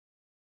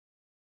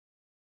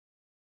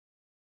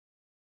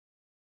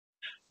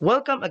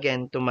Welcome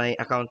again to my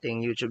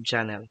accounting YouTube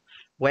channel,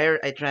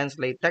 where I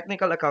translate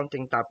technical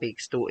accounting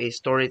topics to a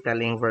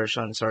storytelling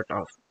version, sort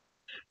of.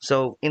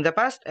 So, in the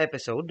past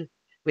episode,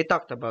 we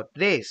talked about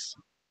this,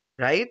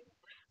 right?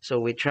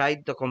 So, we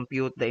tried to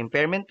compute the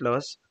impairment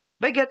loss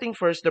by getting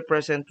first the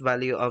present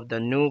value of the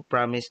new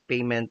promised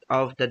payment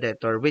of the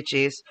debtor, which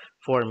is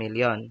 4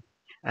 million.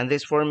 And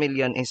this 4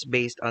 million is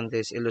based on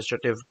this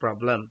illustrative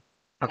problem.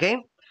 Okay?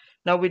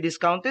 Now, we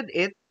discounted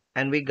it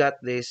and we got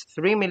this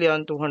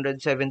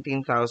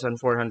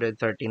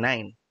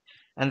 3,217,439.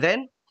 And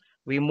then,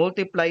 we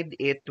multiplied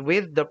it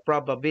with the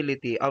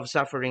probability of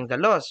suffering the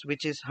loss,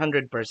 which is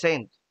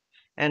 100%.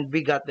 And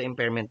we got the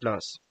impairment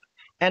loss.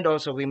 And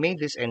also, we made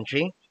this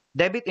entry,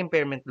 debit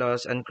impairment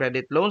loss and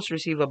credit loans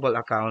receivable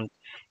account.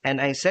 And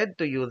I said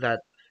to you that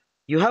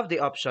you have the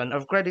option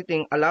of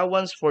crediting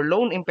allowance for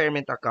loan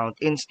impairment account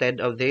instead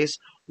of this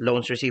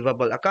loans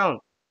receivable account.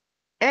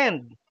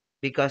 And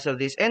because of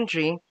this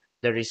entry,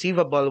 the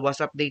receivable was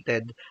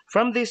updated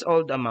from this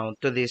old amount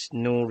to this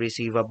new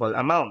receivable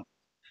amount.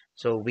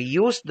 So we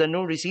used the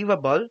new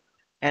receivable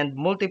and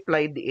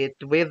multiplied it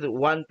with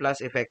 1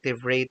 plus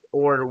effective rate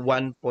or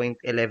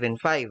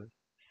 1.115.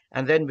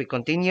 And then we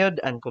continued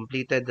and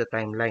completed the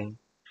timeline.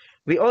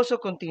 We also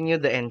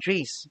continued the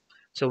entries.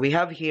 So we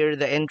have here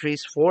the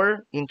entries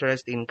for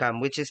interest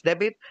income, which is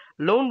debit,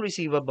 loan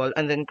receivable,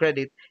 and then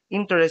credit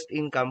interest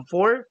income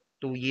for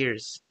 2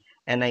 years.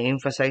 And I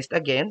emphasized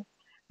again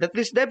that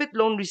this debit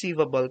loan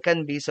receivable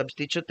can be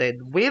substituted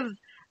with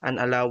an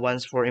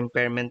allowance for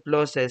impairment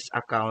losses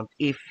account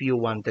if you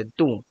wanted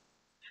to.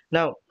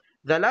 Now,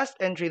 the last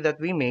entry that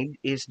we made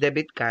is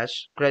debit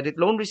cash, credit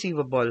loan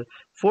receivable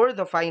for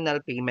the final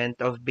payment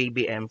of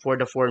BBM for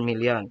the 4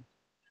 million.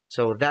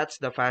 So that's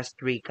the fast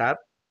recap.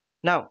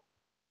 Now,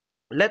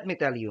 let me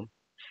tell you,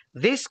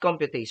 these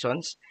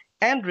computations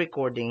and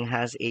recording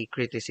has a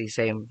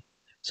criticism.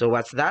 So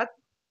what's that?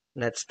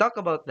 Let's talk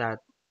about that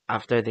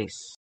after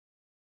this.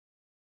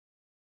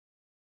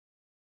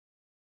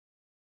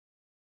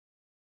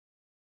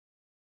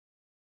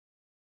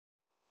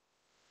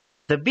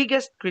 The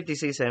biggest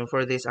criticism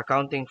for this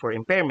accounting for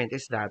impairment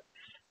is that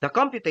the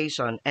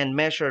computation and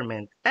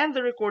measurement and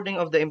the recording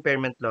of the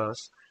impairment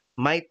loss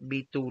might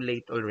be too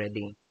late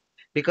already.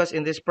 Because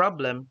in this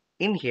problem,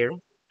 in here,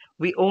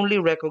 we only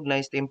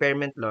recognized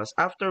impairment loss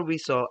after we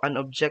saw an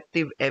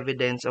objective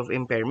evidence of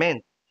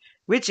impairment,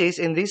 which is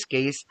in this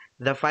case,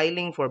 the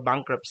filing for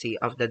bankruptcy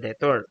of the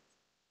debtor.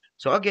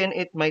 So again,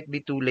 it might be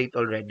too late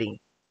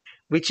already,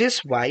 which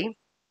is why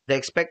the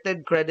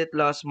expected credit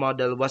loss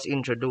model was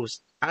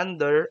introduced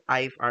under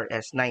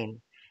IFRS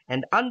 9.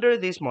 And under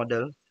this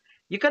model,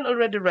 you can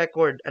already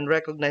record and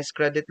recognize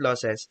credit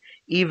losses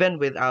even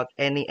without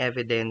any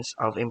evidence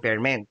of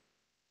impairment.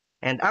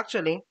 And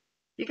actually,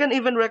 you can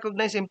even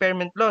recognize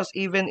impairment loss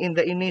even in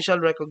the initial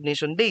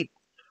recognition date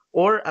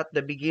or at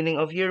the beginning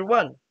of year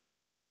 1.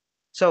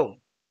 So,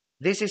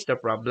 this is the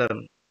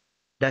problem.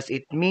 Does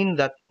it mean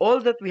that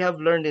all that we have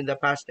learned in the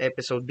past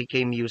episode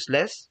became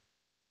useless?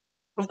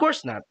 Of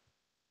course not.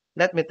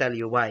 Let me tell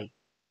you why.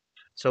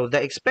 So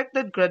the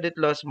expected credit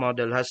loss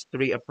model has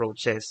 3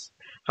 approaches.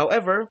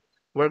 However,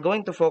 we're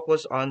going to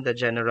focus on the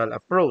general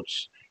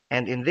approach.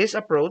 And in this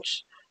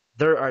approach,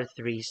 there are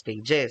 3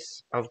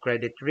 stages of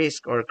credit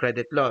risk or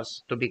credit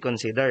loss to be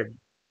considered.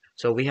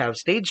 So we have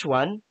stage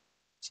 1,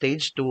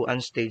 stage 2,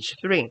 and stage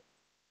 3.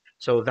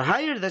 So the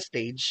higher the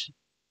stage,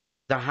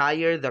 the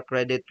higher the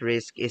credit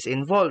risk is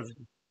involved.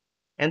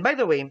 And by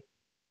the way,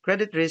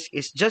 credit risk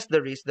is just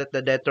the risk that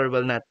the debtor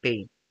will not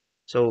pay.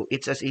 So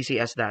it's as easy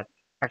as that.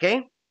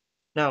 Okay?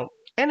 Now,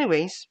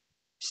 anyways,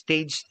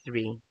 stage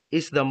 3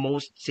 is the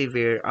most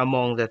severe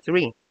among the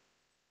 3.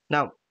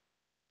 Now,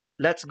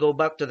 let's go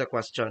back to the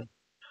question.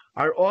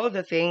 Are all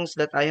the things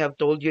that I have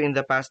told you in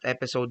the past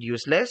episode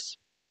useless?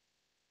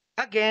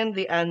 Again,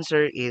 the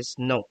answer is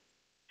no.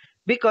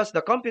 Because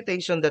the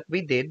computation that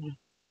we did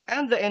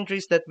and the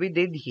entries that we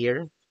did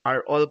here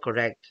are all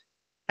correct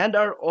and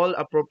are all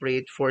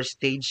appropriate for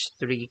stage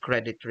 3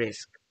 credit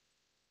risk.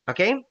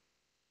 Okay?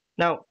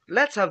 Now,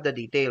 let's have the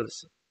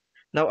details.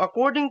 Now,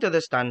 according to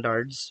the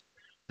standards,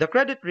 the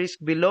credit risk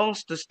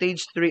belongs to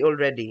stage 3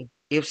 already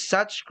if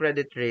such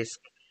credit risk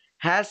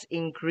has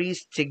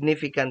increased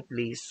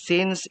significantly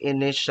since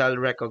initial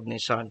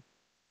recognition.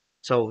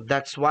 So,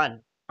 that's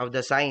one of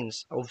the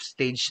signs of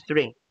stage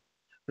 3.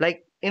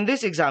 Like in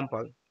this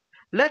example,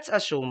 let's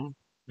assume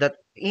that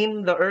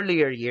in the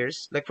earlier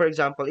years, like for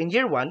example, in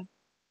year 1,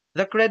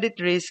 the credit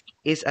risk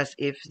is as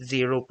if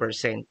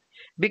 0%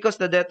 because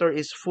the debtor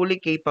is fully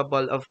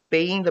capable of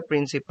paying the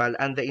principal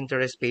and the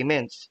interest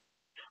payments.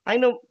 I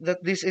know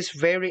that this is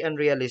very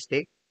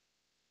unrealistic,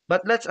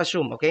 but let's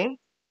assume, okay?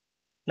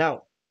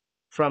 Now,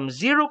 from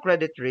 0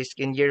 credit risk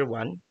in year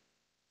 1,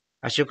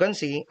 as you can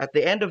see, at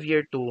the end of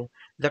year 2,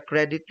 the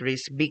credit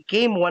risk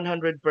became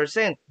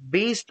 100%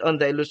 based on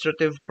the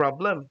illustrative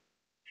problem.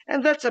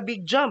 And that's a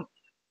big jump.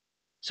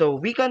 So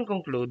we can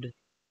conclude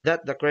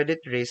that the credit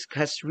risk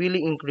has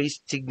really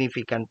increased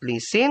significantly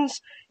since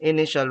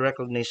initial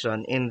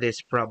recognition in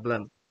this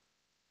problem.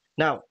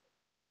 Now,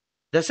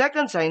 the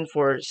second sign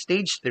for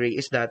stage 3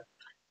 is that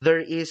there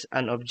is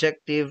an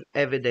objective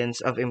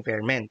evidence of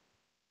impairment.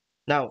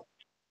 Now,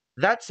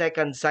 that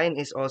second sign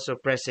is also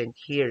present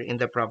here in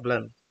the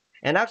problem.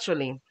 And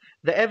actually,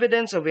 the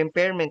evidence of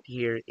impairment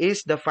here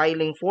is the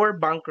filing for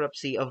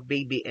bankruptcy of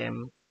Baby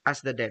M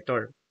as the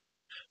debtor.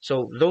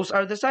 So those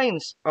are the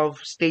signs of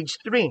stage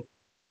 3.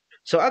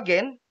 So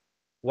again,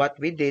 what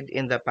we did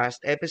in the past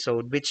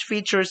episode, which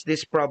features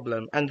this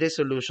problem and this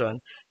solution,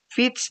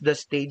 fits the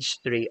stage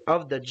 3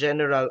 of the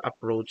general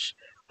approach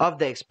of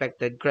the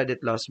expected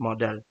credit loss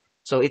model.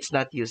 So it's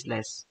not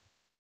useless.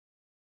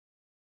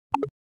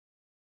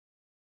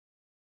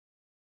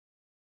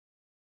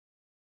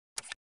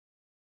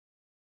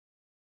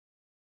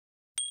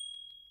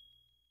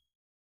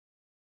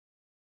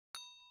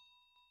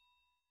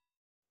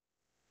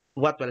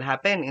 What will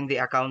happen in the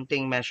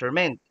accounting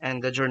measurement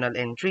and the journal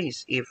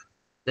entries if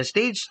the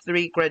stage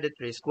 3 credit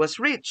risk was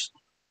reached?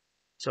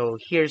 So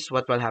here's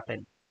what will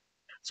happen.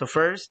 So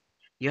first,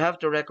 you have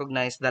to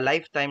recognize the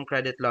lifetime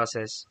credit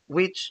losses,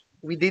 which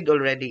we did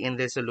already in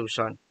this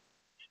solution.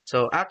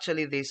 So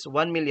actually this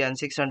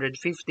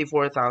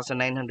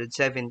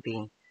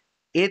 1,654,970,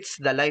 it's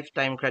the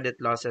lifetime credit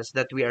losses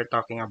that we are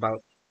talking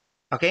about.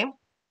 Okay?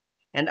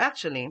 And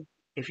actually,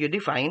 if you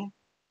define,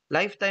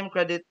 lifetime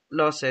credit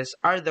losses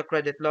are the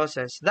credit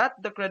losses that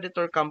the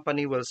creditor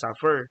company will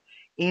suffer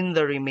in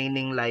the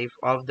remaining life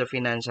of the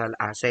financial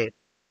asset.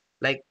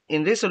 Like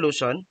in this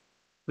solution,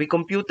 we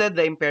computed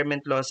the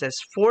impairment losses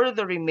for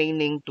the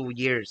remaining 2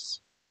 years.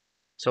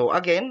 So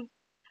again,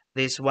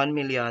 this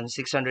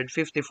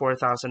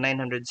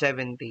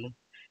 1,654,970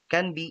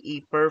 can be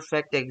a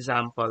perfect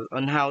example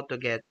on how to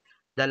get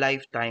the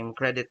lifetime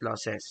credit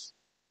losses.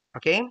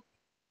 Okay?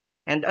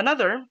 And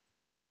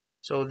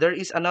so there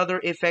is another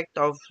effect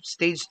of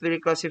stage 3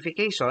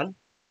 classification,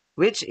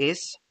 which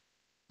is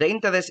the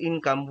interest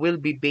income will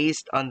be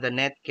based on the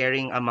net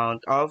carrying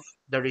amount of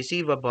the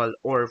receivable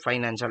or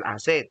financial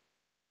asset.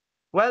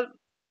 Well,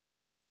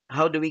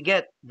 how do we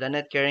get the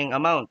net carrying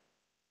amount?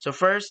 So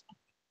first,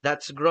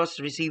 that's gross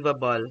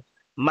receivable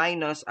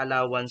minus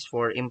allowance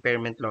for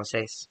impairment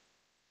losses.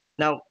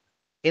 Now,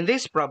 in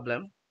this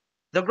problem,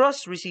 the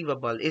gross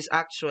receivable is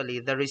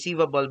actually the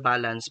receivable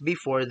balance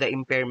before the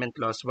impairment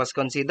loss was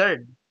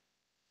considered.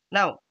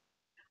 Now,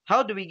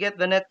 how do we get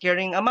the net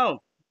carrying amount?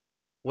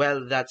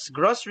 Well, that's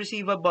gross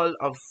receivable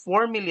of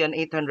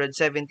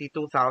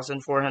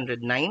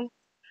 4,872,409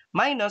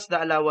 minus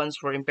the allowance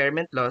for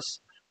impairment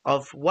loss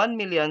of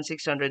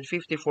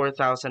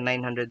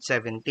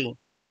 1,654,970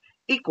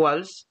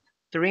 equals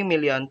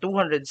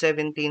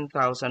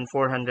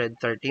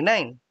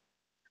 3,217,439.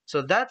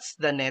 So that's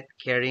the net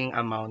carrying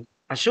amount,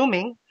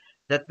 assuming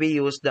that we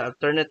use the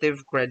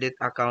alternative credit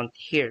account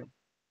here,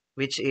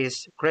 which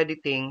is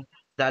crediting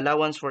the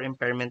allowance for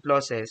impairment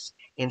losses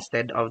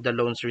instead of the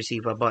loans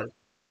receivable.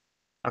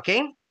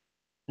 Okay?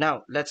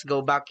 Now, let's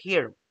go back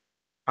here.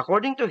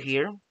 According to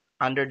here,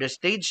 under the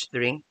stage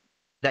 3,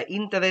 the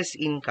interest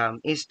income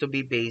is to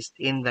be based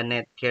in the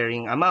net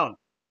carrying amount.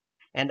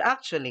 And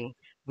actually,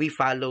 we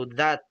followed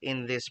that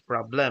in this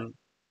problem.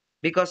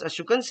 Because as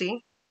you can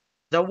see,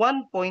 the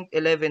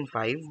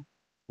 1.115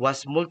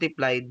 was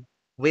multiplied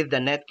with the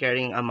net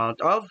carrying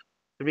amount of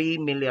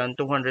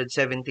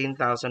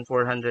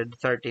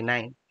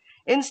 3,217,439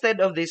 instead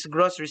of this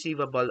gross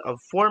receivable of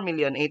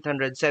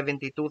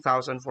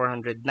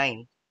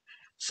 4,872,409.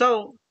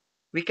 So,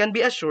 we can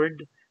be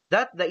assured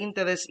that the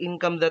interest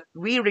income that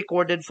we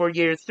recorded for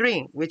year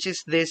 3, which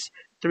is this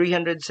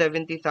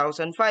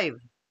 370,005,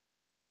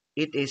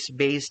 it is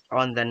based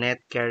on the net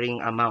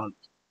carrying amount.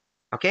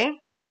 Okay?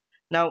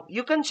 Now,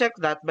 you can check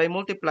that by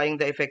multiplying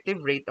the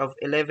effective rate of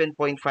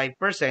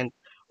 11.5%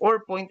 or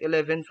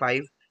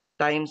 0.115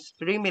 times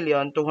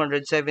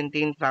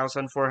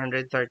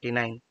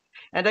 3,217,439.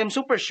 And I'm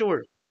super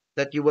sure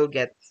that you will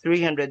get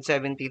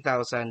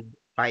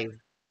 370,005.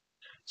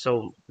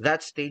 So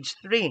that's stage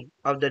 3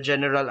 of the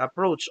general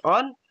approach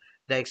on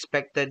the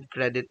expected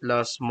credit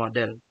loss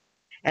model.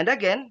 And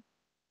again,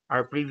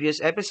 our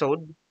previous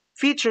episode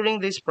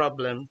featuring this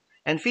problem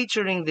and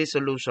featuring this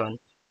solution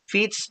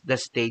fits the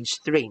stage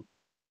 3.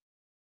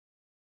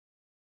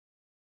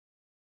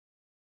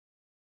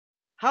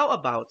 How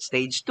about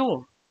stage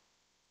 2?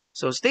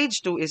 So stage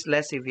 2 is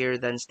less severe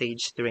than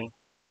stage 3.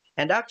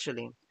 And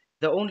actually,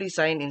 the only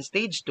sign in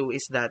stage 2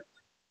 is that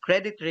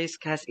credit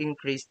risk has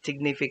increased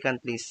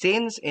significantly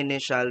since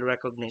initial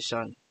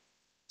recognition.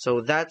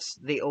 So that's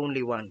the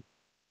only one.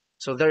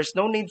 So there's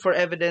no need for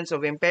evidence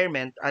of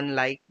impairment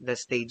unlike the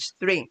stage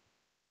 3.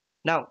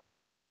 Now,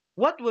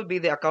 what will be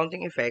the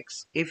accounting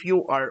effects if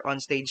you are on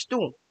stage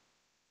 2?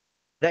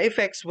 The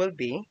effects will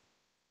be,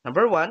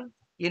 number 1,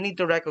 you need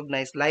to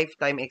recognize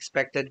lifetime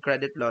expected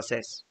credit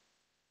losses.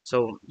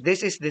 So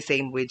this is the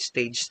same with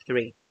stage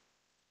 3.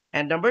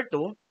 And number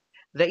 2,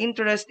 the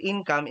interest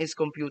income is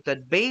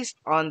computed based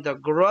on the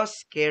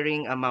gross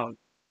carrying amount.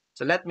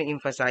 So let me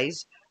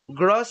emphasize,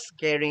 gross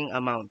carrying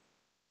amount.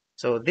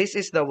 So this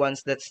is the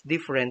ones that's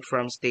different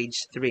from stage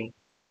 3.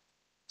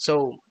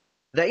 So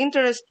the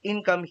interest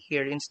income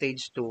here in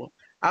stage 2,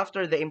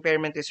 after the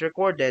impairment is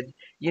recorded,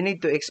 you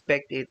need to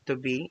expect it to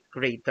be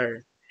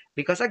greater.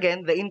 Because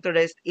again, the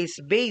interest is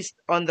based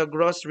on the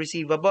gross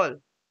receivable.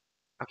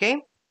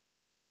 Okay?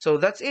 So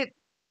that's it.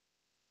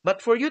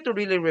 But for you to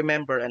really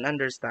remember and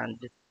understand,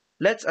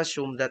 let's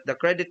assume that the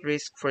credit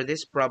risk for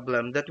this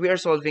problem that we are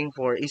solving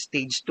for is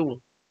stage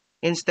 2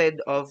 instead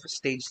of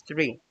stage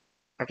 3.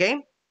 Okay?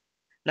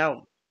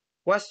 Now,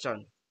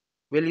 question.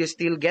 Will you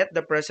still get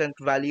the present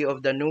value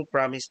of the new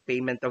promised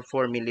payment of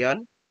 4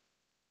 million?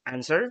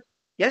 Answer,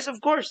 yes,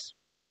 of course.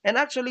 And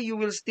actually, you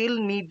will still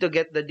need to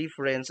get the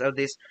difference of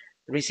this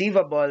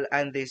receivable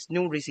and this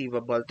new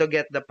receivable to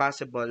get the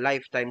possible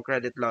lifetime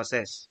credit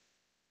losses.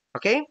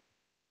 Okay?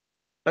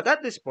 But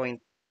at this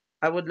point,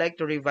 I would like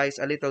to revise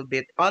a little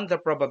bit on the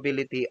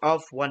probability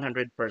of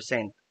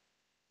 100%.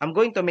 I'm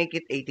going to make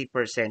it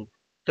 80%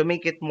 to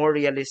make it more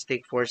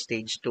realistic for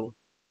stage 2.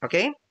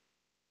 Okay?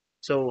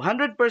 So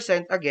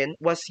 100% again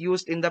was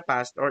used in the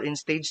past or in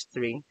stage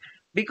 3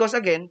 because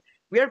again,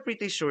 we are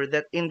pretty sure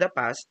that in the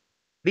past,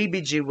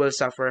 BBG will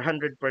suffer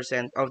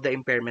 100% of the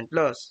impairment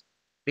loss.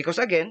 Because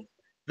again,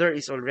 there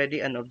is already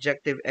an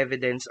objective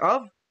evidence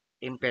of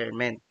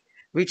impairment,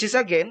 which is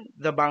again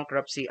the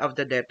bankruptcy of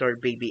the debtor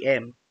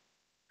BBM.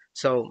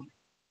 So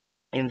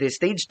in this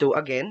stage 2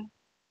 again,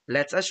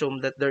 let's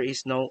assume that there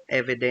is no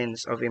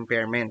evidence of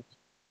impairment.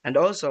 And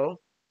also,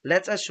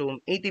 let's assume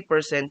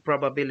 80%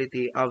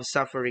 probability of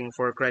suffering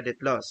for credit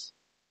loss.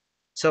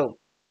 So,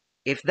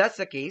 if that's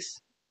the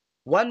case,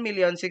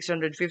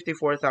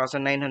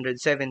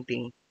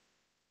 1,654,970,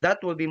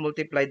 that will be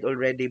multiplied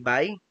already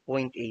by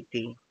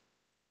 0.80.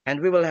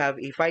 And we will have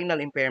a final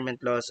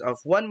impairment loss of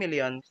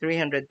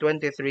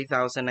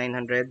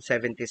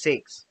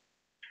 1,323,976.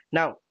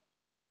 Now,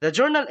 the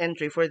journal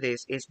entry for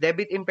this is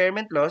debit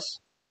impairment loss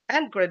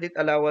and credit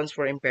allowance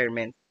for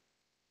impairment.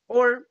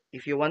 Or,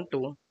 if you want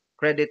to,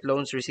 credit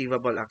loans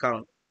receivable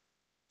account.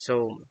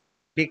 So,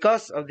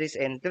 because of this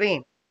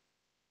entry,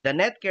 the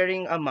net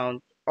carrying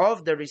amount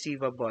of the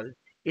receivable,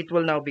 it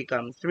will now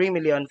become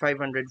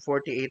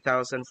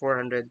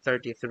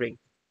 3,548,433,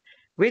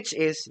 which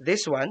is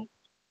this one,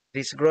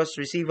 this gross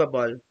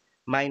receivable,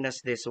 minus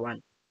this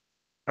one.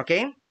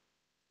 Okay?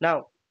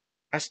 Now,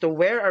 as to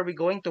where are we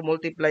going to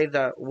multiply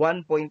the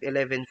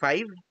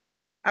 1.115?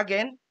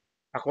 Again,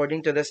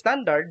 according to the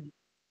standard,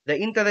 the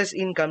interest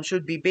income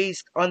should be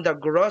based on the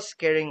gross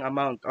carrying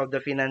amount of the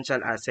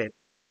financial asset.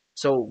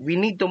 So, we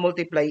need to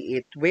multiply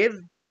it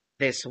with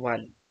this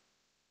one.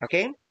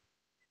 Okay?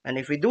 And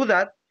if we do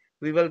that,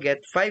 we will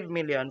get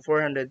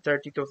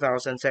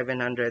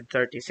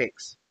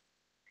 5,432,736.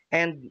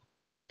 And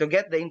to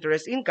get the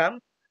interest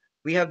income,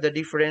 we have the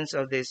difference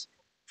of this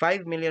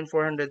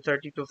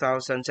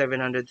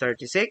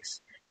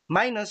 5,432,736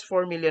 minus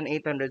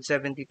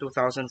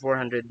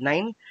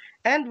 4,872,409,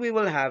 and we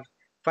will have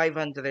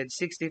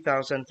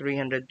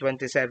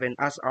 560,327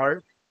 as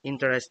our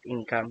interest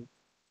income.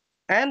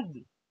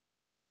 And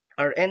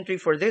our entry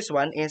for this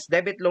one is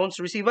debit loans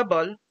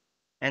receivable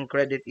and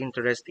credit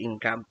interest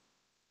income.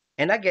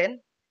 And again,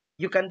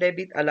 you can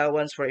debit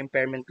allowance for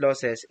impairment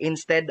losses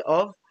instead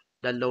of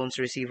the loans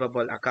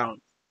receivable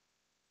account.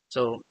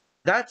 So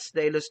that's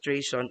the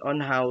illustration on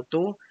how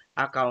to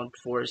account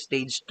for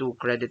stage 2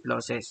 credit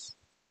losses.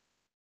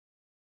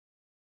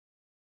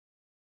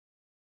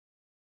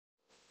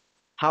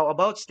 How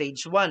about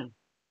stage 1?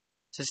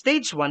 So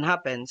stage 1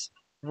 happens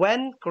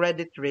when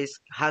credit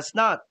risk has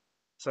not,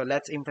 so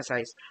let's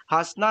emphasize,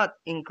 has not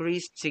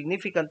increased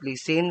significantly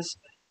since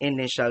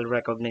initial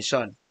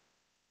recognition.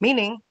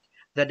 Meaning,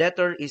 the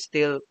debtor is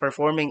still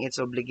performing its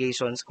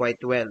obligations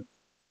quite well.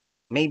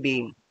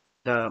 Maybe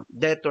the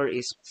debtor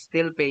is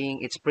still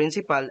paying its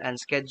principal and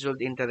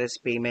scheduled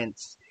interest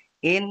payments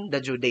in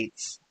the due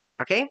dates.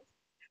 Okay?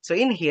 So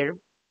in here,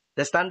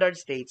 the standard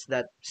states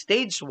that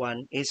stage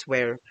 1 is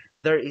where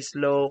there is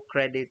low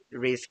credit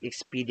risk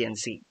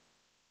expediency.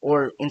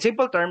 Or in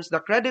simple terms, the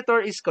creditor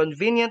is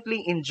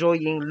conveniently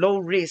enjoying low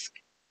risk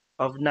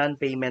of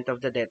non-payment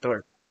of the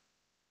debtor.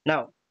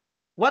 Now,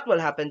 what will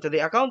happen to the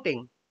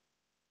accounting?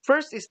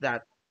 First is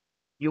that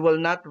you will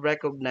not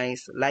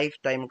recognize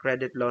lifetime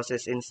credit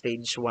losses in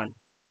stage 1.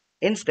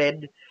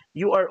 Instead,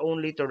 you are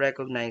only to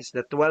recognize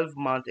the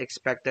 12-month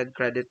expected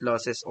credit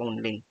losses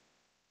only.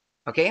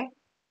 Okay?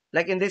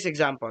 Like in this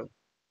example,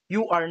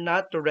 you are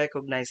not to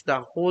recognize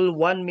the whole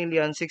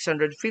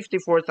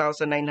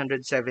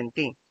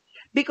 1,654,970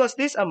 because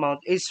this amount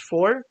is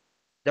for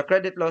the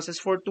credit losses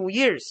for 2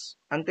 years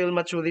until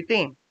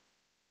maturity.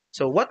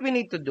 So what we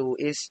need to do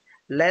is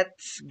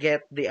let's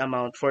get the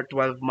amount for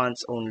 12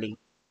 months only.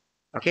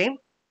 Okay?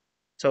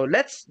 So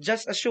let's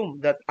just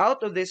assume that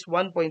out of this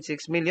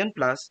 1.6 million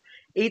plus,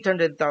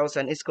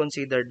 800,000 is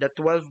considered the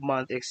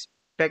 12-month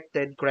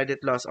expected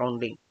credit loss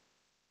only.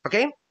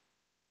 Okay?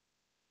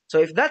 So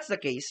if that's the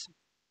case,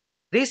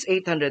 this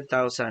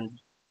 800,000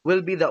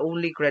 will be the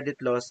only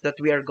credit loss that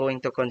we are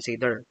going to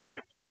consider.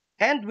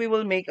 And we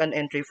will make an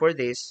entry for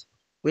this,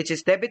 which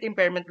is debit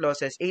impairment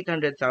losses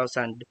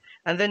 800,000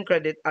 and then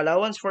credit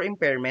allowance for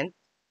impairment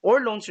or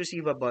loans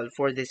receivable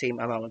for the same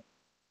amount.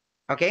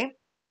 Okay?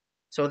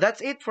 So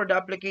that's it for the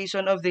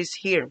application of this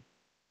here.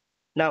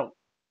 Now,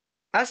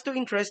 as to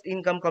interest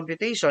income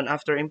computation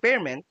after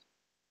impairment,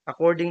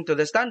 according to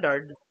the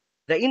standard,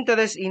 the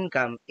interest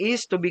income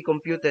is to be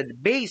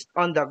computed based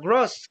on the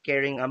gross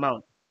carrying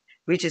amount,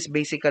 which is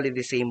basically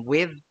the same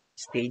with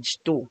stage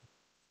 2.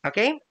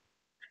 Okay?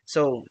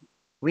 So,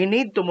 we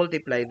need to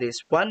multiply this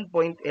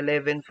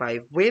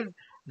 1.115 with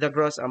the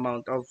gross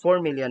amount of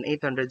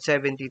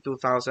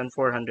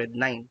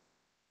 4,872,409.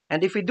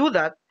 And if we do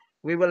that,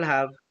 we will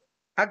have,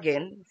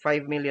 again,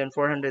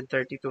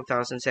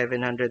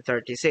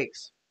 5,432,736.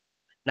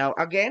 Now,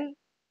 again,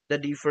 the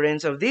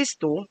difference of these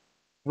two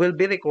will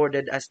be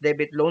recorded as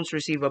debit loans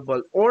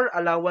receivable or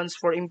allowance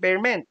for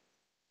impairment,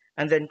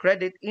 and then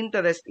credit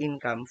interest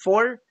income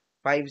for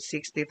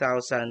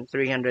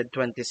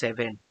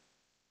 560,327.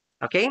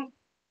 Okay?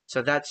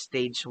 So that's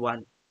stage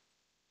 1.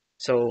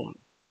 So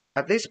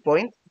at this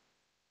point,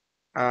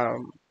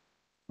 um,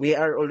 we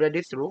are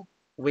already through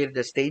with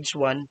the stage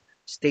 1,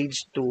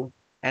 stage 2,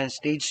 and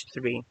stage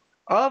 3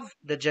 of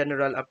the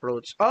general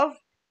approach of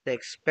the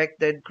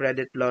expected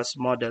credit loss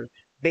model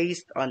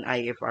based on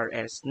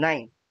IFRS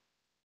 9.